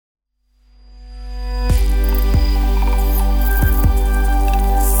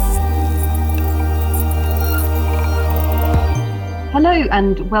Hello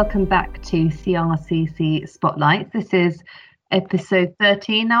and welcome back to CRCC Spotlight. This is episode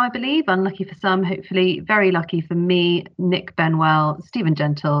 13 now, I believe. Unlucky for some, hopefully very lucky for me, Nick Benwell, Stephen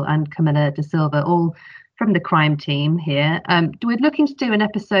Gentle and Camilla De Silva, all from the crime team here. We're looking to do an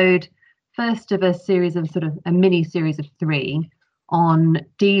episode, first of a series of sort of a mini series of 3 on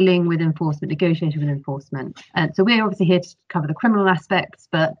dealing with enforcement, negotiating with enforcement. And so we're obviously here to cover the criminal aspects,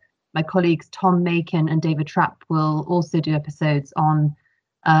 but my colleagues Tom Makin and David Trapp will also do episodes on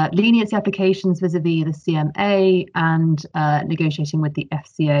leniency applications vis-a-vis the CMA and negotiating with the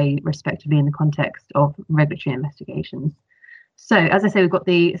FCA, respectively, in the context of regulatory investigations. So, as I say, we've got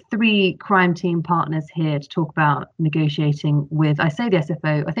the 3 crime team partners here to talk about negotiating with, I say the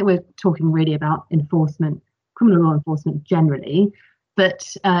SFO, I think we're talking really about enforcement, criminal law enforcement generally,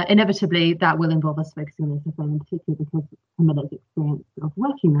 but inevitably that will involve us focusing on the SFO in particular because Camilla's experience of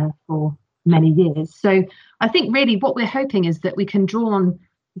working there for many years. So I think really what we're hoping is that we can draw on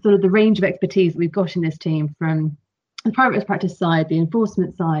sort of the range of expertise that we've got in this team from the private practice side, the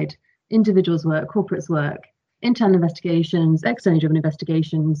enforcement side, individuals' work, corporates' work, internal investigations, externally driven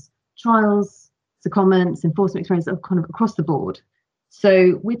investigations, trials, secondments, enforcement experience, kind of across the board.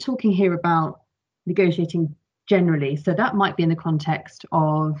 So we're talking here about negotiating generally. So that might be in the context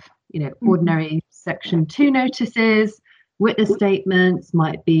of, ordinary Section 2 notices, witness statements,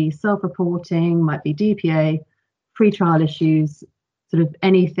 might be self-reporting, might be DPA, pre-trial issues, sort of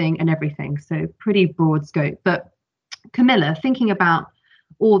anything and everything. So pretty broad scope. But Camilla, thinking about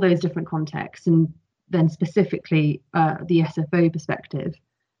all those different contexts and then specifically the SFO perspective,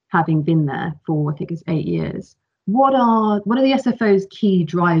 having been there for, I think it's 8 years, what are the SFO's key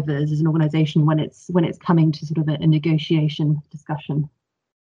drivers as an organisation when it's coming to sort of a negotiation discussion?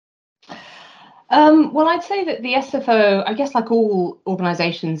 Well, I'd say that the SFO, I guess like all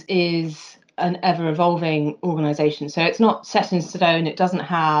organisations, is an ever-evolving organisation. So it's not set in stone. It doesn't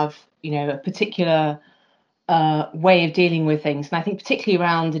have, a particular way of dealing with things. And I think particularly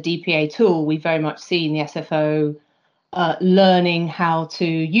around the DPA tool, we've very much seen the SFO learning how to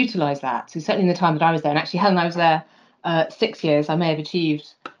utilise that. So certainly in the time that I was there, and actually Helen, I was there 6 years, I may have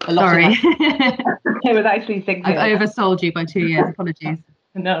achieved a lot. Sorry. It was actually 6 years. I've oversold you by 2 years, apologies.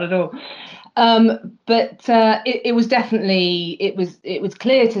 Not at all. But it was definitely, it was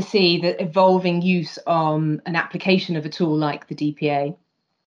clear to see the evolving use an application of a tool like the DPA.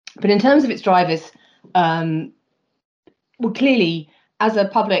 But in terms of its drivers, well, clearly, as a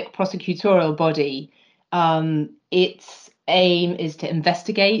public prosecutorial body, its aim is to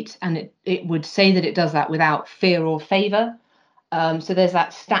investigate, and it would say that it does that without fear or favour. So there's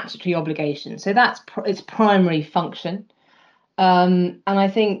that statutory obligation. So that's its primary function. And I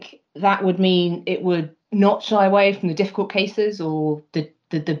think that would mean it would not shy away from the difficult cases or the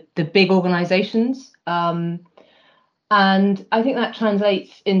big organisations. And I think that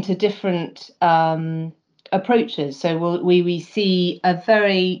translates into different approaches. So we see a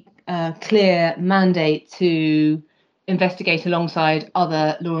very clear mandate to investigate alongside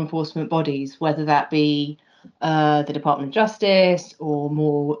other law enforcement bodies, whether that be the Department of Justice or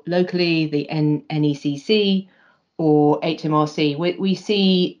more locally the NECC or HMRC. We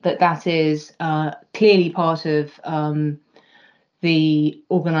see that is clearly part of the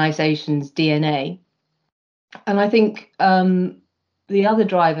organisation's DNA. And I think the other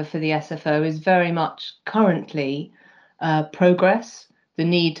driver for the SFO is very much currently progress, the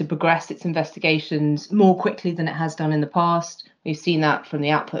need to progress its investigations more quickly than it has done in the past. We've seen that from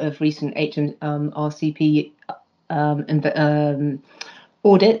the output of recent HMRCP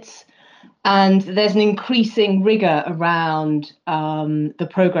audits. And there's an increasing rigour around the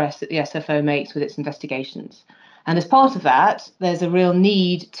progress that the SFO makes with its investigations. And as part of that, there's a real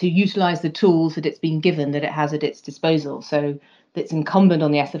need to utilise the tools that it's been given, that it has at its disposal. So it's incumbent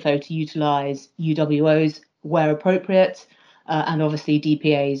on the SFO to utilise UWOs where appropriate, and obviously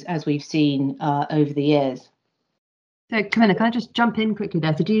DPAs, as we've seen over the years. So Camilla, can I just jump in quickly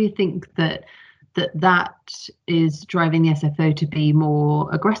there? So do you think that is driving the SFO to be more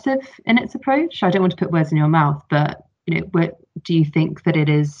aggressive in its approach? I don't want to put words in your mouth, but do you think that it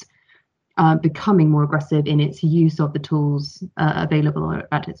is becoming more aggressive in its use of the tools available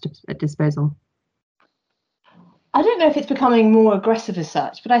at its disposal? I don't know if it's becoming more aggressive as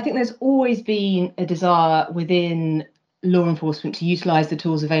such, but I think there's always been a desire within law enforcement to utilise the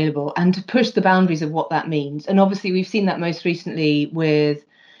tools available and to push the boundaries of what that means. And obviously we've seen that most recently with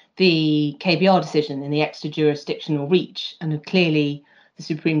the KBR decision in the extra-jurisdictional reach, and clearly the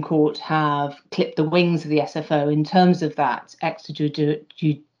Supreme Court have clipped the wings of the SFO in terms of that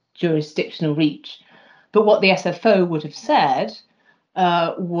extra-jurisdictional reach. But what the SFO would have said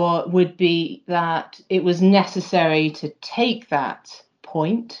would be that it was necessary to take that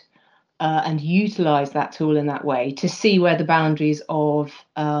point and utilize that tool in that way to see where the boundaries of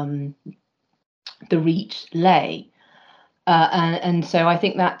the reach lay. And so I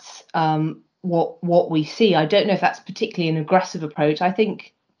think that's what we see. I don't know if that's particularly an aggressive approach. I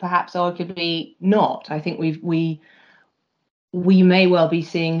think perhaps arguably not. I think we may well be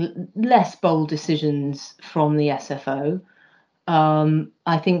seeing less bold decisions from the SFO.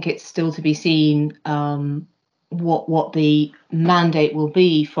 I think it's still to be seen what the mandate will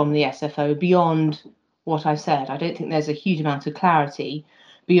be from the SFO beyond what I've said. I don't think there's a huge amount of clarity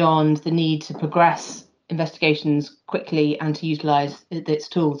beyond the need to progress investigations quickly and to utilise its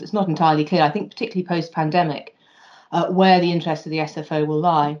tools. It's not entirely clear, I think, particularly post-pandemic, where the interest of the SFO will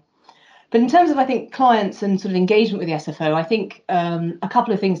lie. But in terms of, I think, clients and sort of engagement with the SFO, I think a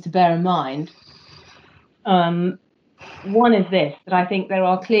couple of things to bear in mind. One is this, that I think there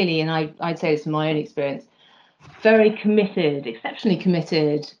are clearly, and I'd say this from my own experience, very committed, exceptionally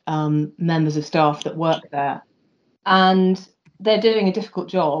committed members of staff that work there. And they're doing a difficult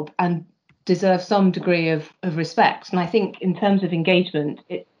job and deserve some degree of respect. And I think in terms of engagement,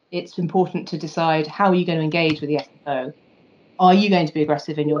 it's important to decide how are you going to engage with the SFO. Are you going to be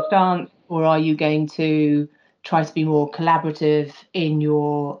aggressive in your stance, or are you going to try to be more collaborative in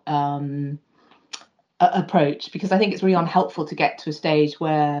your approach? Because I think it's really unhelpful to get to a stage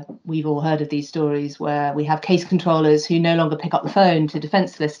where we've all heard of these stories where we have case controllers who no longer pick up the phone to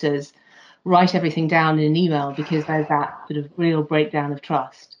defence solicitors, write everything down in an email because there's that sort of real breakdown of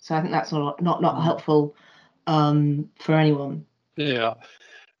trust. So I think that's not helpful for anyone. Yeah,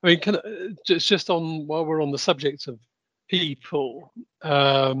 I mean, just on while we're on the subject of people,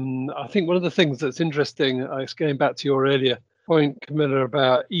 I think one of the things that's interesting, going back to your earlier point, Camilla,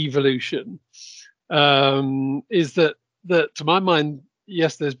 about evolution, is that to my mind,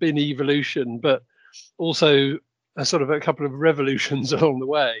 yes, there's been evolution, but also a sort of a couple of revolutions along the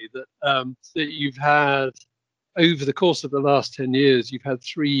way that you've had over the course of the last 10 years. You've had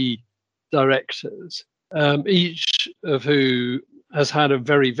 3 directors, each of who has had a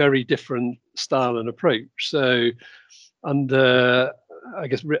very, very different style and approach. So under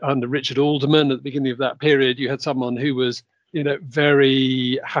Richard Alderman at the beginning of that period, you had someone who was,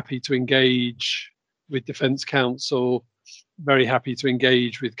 very happy to engage with Defence Counsel, very happy to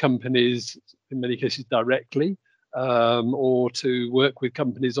engage with companies, in many cases directly, or to work with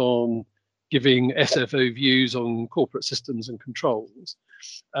companies on giving SFO views on corporate systems and controls.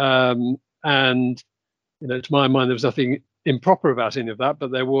 And, to my mind, there was nothing improper about any of that,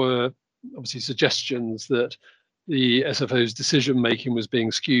 but there were obviously suggestions that the SFO's decision making was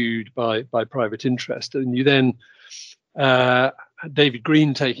being skewed by private interest. And you then David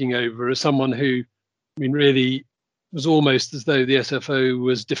Green taking over as someone who, really was almost as though the SFO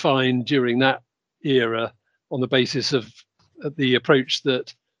was defined during that era on the basis of the approach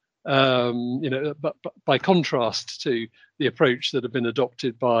that, but by contrast to the approach that had been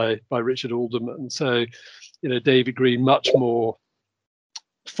adopted by Richard Alderman. So, David Green, much more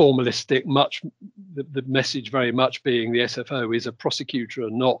formalistic, the message very much being the SFO is a prosecutor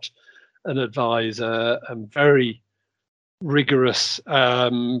and not an advisor, and very rigorous,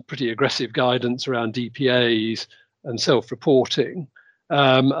 pretty aggressive guidance around DPAs and self-reporting.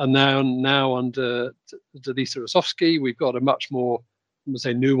 And now under Lisa Osofsky, we've got a much more, I would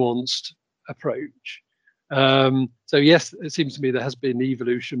say, nuanced approach. So yes, it seems to me there has been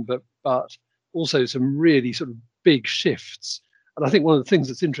evolution, but also some really sort of big shifts. And I think one of the things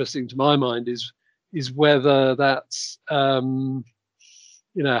that's interesting to my mind is whether that's how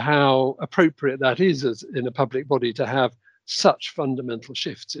appropriate that is as in a public body to have such fundamental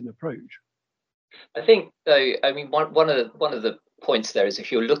shifts in approach. I think, though, one of the points there is,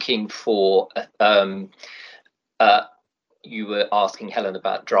 if you're looking for, you were asking Helen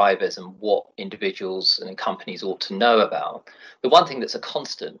about drivers and what individuals and companies ought to know about. The one thing that's a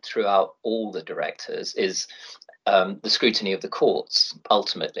constant throughout all the directors is the scrutiny of the courts,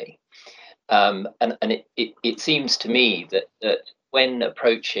 ultimately. And it seems to me that when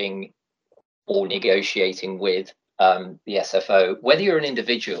approaching or negotiating with the SFO, whether you're an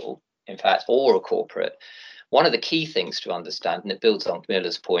individual, in fact, or a corporate, one of the key things to understand, and it builds on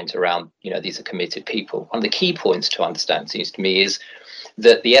Camilla's point around, these are committed people. One of the key points to understand, seems to me, is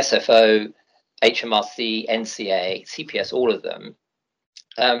that the SFO, HMRC, NCA, CPS, all of them,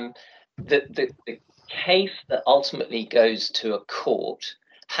 the case that ultimately goes to a court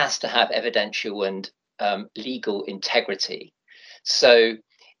has to have evidential and legal integrity. So,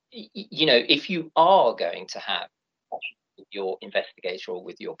 if you are going to have your investigator or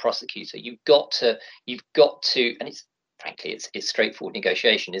with your prosecutor, you've got to, and frankly, it's straightforward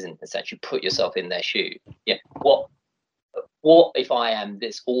negotiation, isn't it? Essentially, put yourself in their shoe. Yeah. What if I am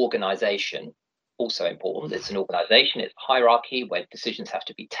this organization? Also important. It's an organization. It's hierarchy where decisions have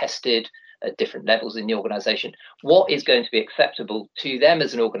to be tested at different levels in the organization. What is going to be acceptable to them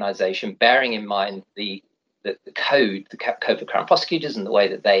as an organization, bearing in mind the code for Crown prosecutors and the way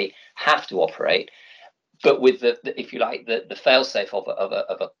that they have to operate, but with the if you like, the fail-safe of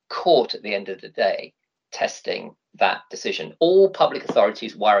a court at the end of the day testing that decision. All public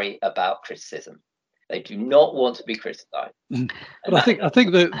authorities worry about criticism. They do not want to be criticised. But I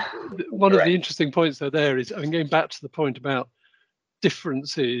think that one of the interesting points there is, I mean, going back to the point about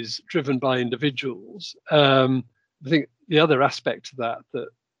differences driven by individuals. I think the other aspect of that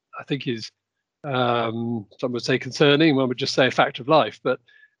I think is, some would say concerning, one would just say a fact of life, but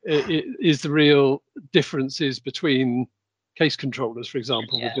it is the real differences between case controllers, for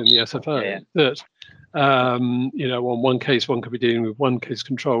example, within the SFO. That on one case, one could be dealing with one case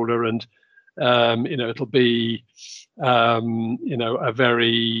controller, and it'll be a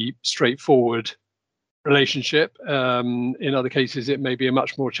very straightforward relationship. In other cases, it may be a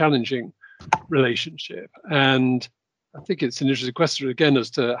much more challenging relationship. And I think it's an interesting question again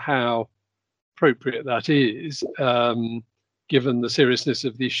as to how appropriate that is, given the seriousness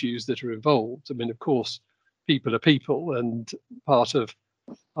of the issues that are involved. I mean, of course, people are people, and part of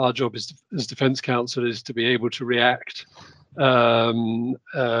our job as defence counsel is to be able to react to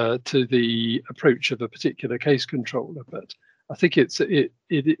the approach of a particular case controller. But I think the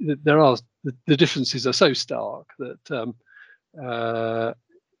differences are so stark that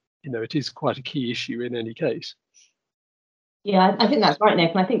it is quite a key issue in any case. Yeah, I think that's right,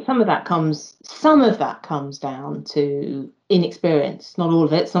 Nick. And I think some of that comes down to inexperience. Not all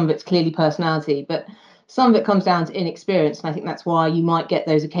of it. Some of it's clearly personality, but some of it comes down to inexperience. And I think that's why you might get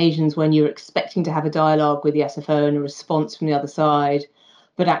those occasions when you're expecting to have a dialogue with the SFO and a response from the other side,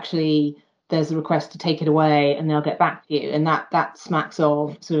 but actually there's a request to take it away and they'll get back to you. And that smacks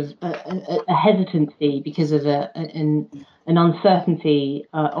of sort of a hesitancy because of an uncertainty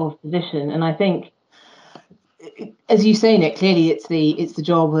of position. And I think, as you say, Nick, clearly it's the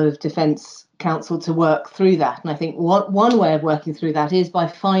job of defence counsel to work through that. And I think one way of working through that is by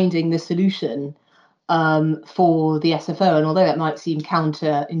finding the solution for the SFO. And although that might seem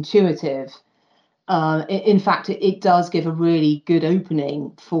counterintuitive, in fact, it does give a really good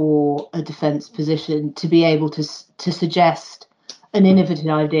opening for a defence position to be able to suggest an innovative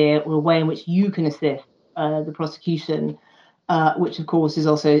idea or a way in which you can assist the prosecution, which of course is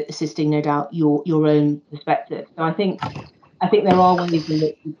also assisting, no doubt, your own perspective. So I think there are ways in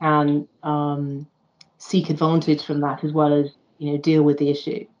which you can seek advantage from that, as well as deal with the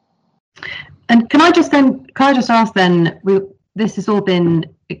issue. And can I just ask then? This has all been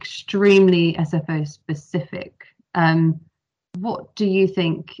extremely SFO specific. What do you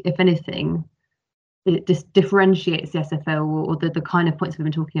think, if anything, it differentiates the SFO or the kind of points we've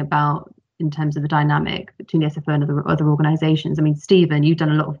been talking about in terms of the dynamic between the SFO and other organisations? I mean, Stephen, you've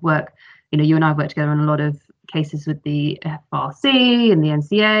done a lot of work. You and I have worked together on a lot of cases with the FRC and the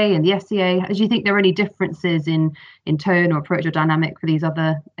NCA and the SCA. Do you think there are any differences in tone or approach or dynamic for these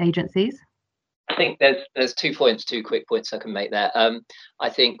other agencies? I think there's two quick points I can make there. I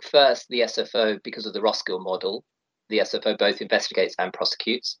think first, the SFO, because of the Roskill model, the SFO both investigates and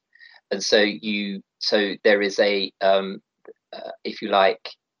prosecutes, and so there is a if you like,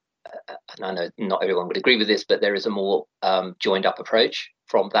 and I know not everyone would agree with this, but there is a more joined up approach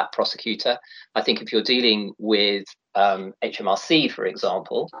from that prosecutor. I think if you're dealing with HMRC, for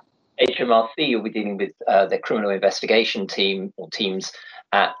example, you'll be dealing with the criminal investigation team or teams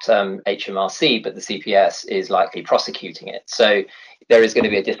at HMRC, but the CPS is likely prosecuting it. So there is going to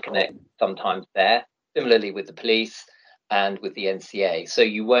be a disconnect sometimes there. Similarly with the police and with the NCA. So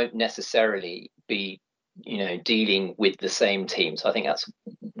you won't necessarily be, dealing with the same team. So I think that's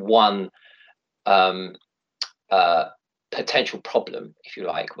one potential problem, if you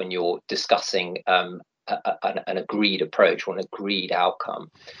like, when you're discussing an agreed approach or an agreed outcome.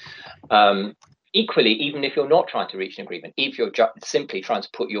 Equally, even if you're not trying to reach an agreement, if you're simply trying to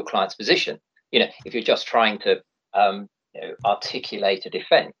put your client's position, if you're just trying to articulate a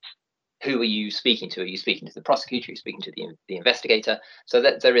defense, who are you speaking to? Are you speaking to the prosecutor? Are you speaking to the investigator? So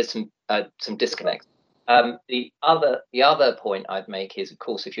that there is some disconnect. The other point I'd make is, of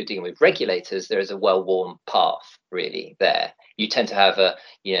course, if you're dealing with regulators, there is a well-worn path really there. You tend to have a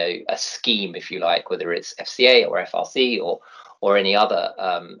scheme, if you like, whether it's FCA or FRC or any other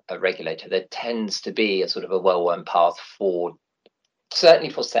regulator. There tends to be a sort of a well-worn path certainly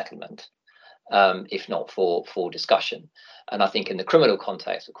for settlement, if not for discussion. And I think in the criminal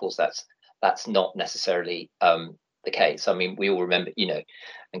context, of course, that's not necessarily the case. I mean, we all remember,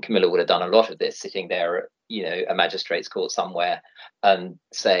 and Camilla would have done a lot of this, sitting there at, a magistrate's court somewhere and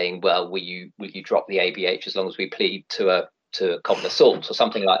saying, well, will you drop the ABH as long as we plead to common assault or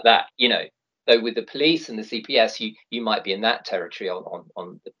something like that, Though with the police and the CPS, you might be in that territory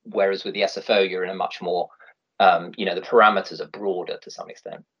whereas with the SFO, you're in a much more, the parameters are broader to some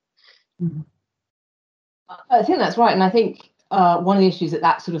extent. I think that's right. And I think one of the issues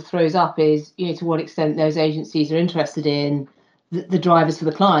that sort of throws up is, to what extent those agencies are interested in the drivers for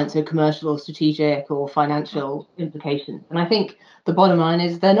the client, so commercial or strategic or financial implications. And I think the bottom line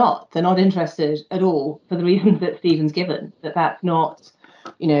is they're not interested at all, for the reasons that Stephen's given, that's not,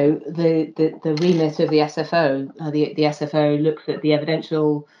 the remit of the SFO. The SFO looks at the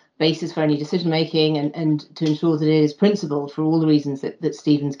evidential basis for any decision making and to ensure that it is principled for all the reasons that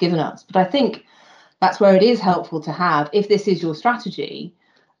Stephen's given us. But I think that's where it is helpful to have, if this is your strategy,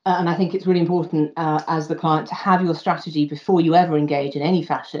 and I think it's really important as the client to have your strategy before you ever engage in any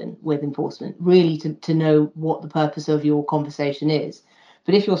fashion with enforcement, really to know what the purpose of your conversation is.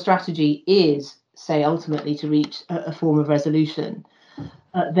 But if your strategy is, say, ultimately to reach a form of resolution,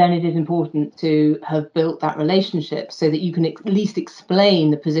 then it is important to have built that relationship so that you can at least explain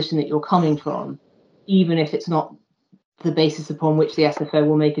the position that you're coming from, even if it's not the basis upon which the SFO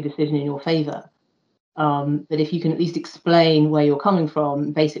will make a decision in your favour. But if you can at least explain where you're coming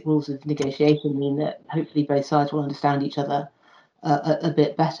from, basic rules of negotiation mean that hopefully both sides will understand each other a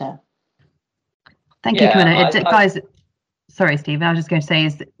bit better. Thank you, Camilla. Guys, sorry, Steve, I was just going to say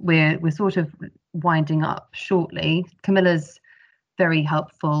is that we're sort of winding up shortly. Camilla's very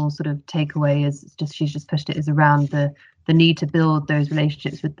helpful sort of takeaway she's just pushed it is around the need to build those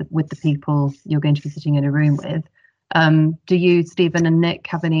relationships with the people you're going to be sitting in a room with. Do you, Stephen and Nick,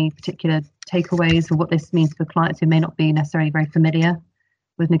 have any particular takeaways for what this means for clients who may not be necessarily very familiar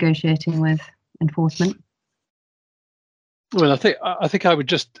with negotiating with enforcement? Well, I think I would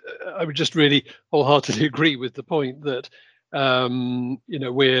just really wholeheartedly agree with the point that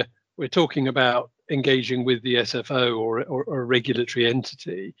we're talking about engaging with the SFO or a regulatory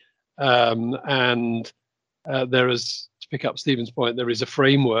entity, and there is, to pick up Stephen's point, there is a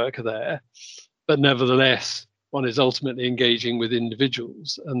framework there, but nevertheless one is ultimately engaging with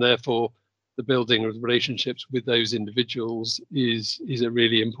individuals, and therefore the building of relationships with those individuals is a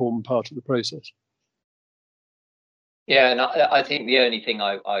really important part of the process. Yeah, and I think the only thing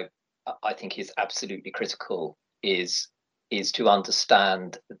I think is absolutely critical is to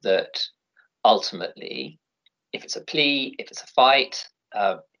understand that ultimately, if it's a plea, if it's a fight,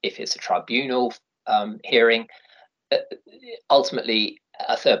 if it's a tribunal hearing, ultimately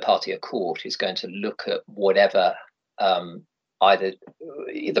a third party, a court, is going to look at whatever either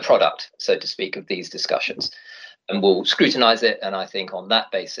the product, so to speak, of these discussions, and will scrutinize it. And I think on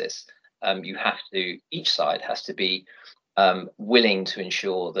that basis, each side has to be willing to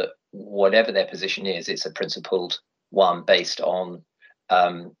ensure that whatever their position is, it's a principled one based on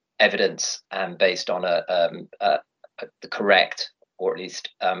evidence and based on the correct, or at least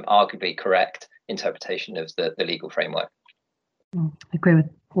arguably correct, interpretation of the legal framework. I agree with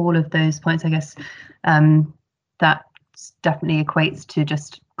all of those points. I guess that definitely equates to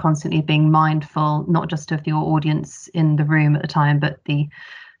just constantly being mindful, not just of your audience in the room at the time, but the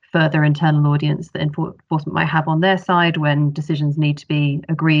further internal audience that enforcement might have on their side when decisions need to be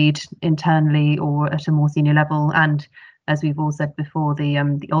agreed internally or at a more senior level. And as we've all said before, the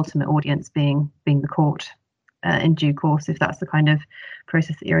ultimate audience being the court in due course, if that's the kind of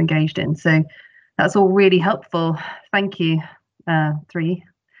process that you're engaged in. So that's all really helpful. Thank you, three.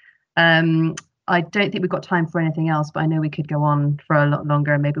 I don't think we've got time for anything else, but I know we could go on for a lot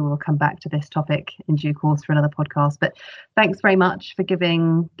longer, and maybe we'll come back to this topic in due course for another podcast. But thanks very much for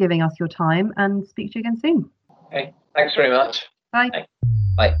giving us your time, and speak to you again soon. Okay, thanks very much. Bye.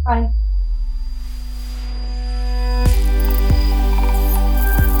 Bye. Bye.